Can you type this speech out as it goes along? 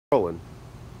Rolling.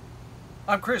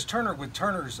 I'm Chris Turner with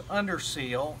Turner's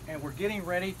Underseal, and we're getting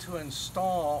ready to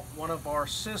install one of our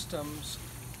systems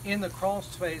in the crawl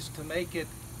space to make it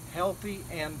healthy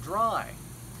and dry.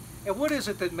 And what is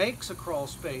it that makes a crawl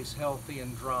space healthy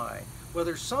and dry? Well,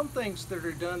 there's some things that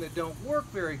are done that don't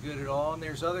work very good at all, and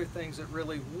there's other things that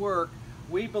really work.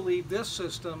 We believe this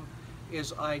system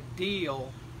is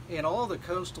ideal in all the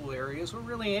coastal areas, or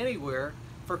really anywhere,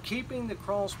 for keeping the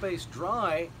crawl space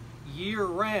dry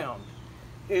year-round.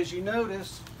 As you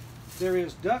notice, there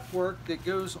is ductwork that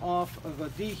goes off of a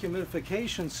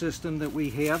dehumidification system that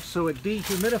we have, so it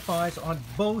dehumidifies on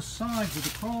both sides of the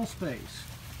crawl space.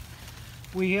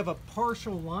 We have a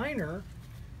partial liner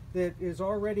that is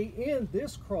already in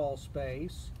this crawl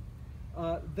space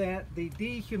that the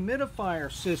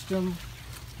dehumidifier system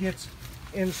gets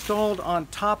installed on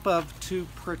top of to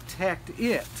protect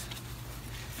it.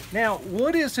 Now,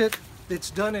 what is it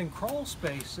that's done in crawl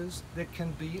spaces that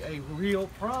can be a real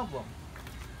problem?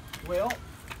 Well,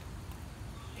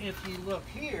 if you look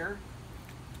here,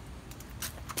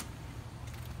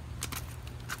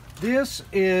 this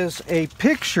is a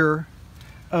picture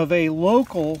of a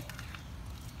local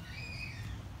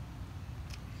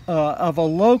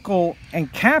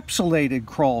encapsulated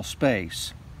crawl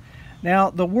space. Now,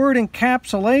 the word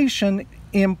encapsulation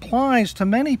implies to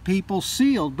many people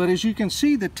sealed, but as you can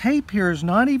see, the tape here is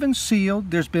not even sealed.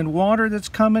 There's been water that's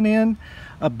coming in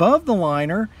above the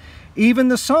liner, even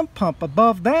the sump pump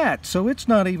above that, so it's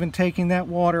not even taking that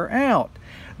water out.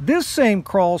 This same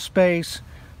crawl space,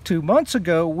 2 months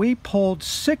ago, we pulled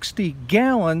 60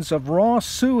 gallons of raw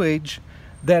sewage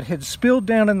that had spilled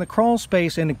down in the crawl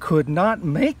space, and it could not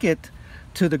make it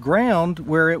to the ground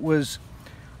where it was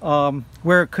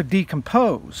where it could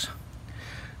decompose.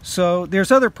 So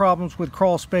there's other problems with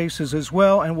crawl spaces as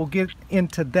well, and we'll get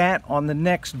into that on the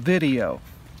next video.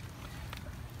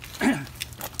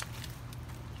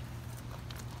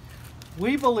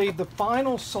 We believe the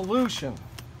final solution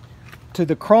to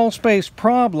the crawl space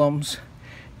problems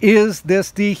is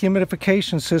this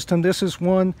dehumidification system. This is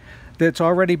one that's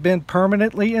already been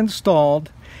permanently installed,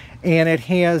 and it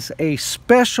has a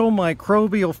special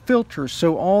microbial filter,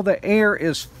 so all the air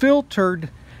is filtered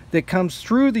that comes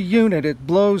through the unit. It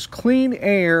blows clean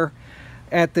air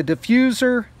at the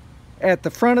diffuser at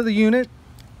the front of the unit,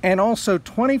 and also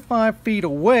 25 feet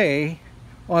away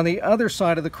on the other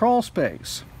side of the crawl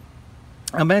space.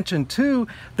 I mentioned too,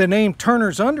 the name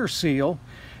Turner's Underseal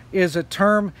is a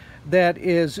term that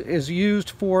is used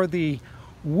for the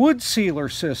wood sealer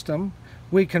system.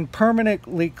 We can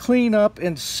permanently clean up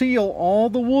and seal all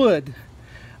the wood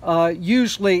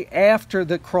usually after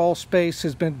the crawl space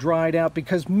has been dried out,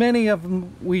 because many of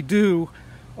them we do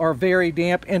are very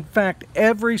damp. In fact,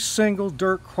 every single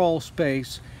dirt crawl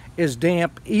space is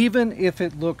damp, even if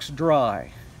it looks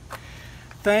dry.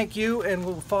 Thank you, and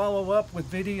we'll follow up with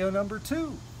video number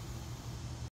 2.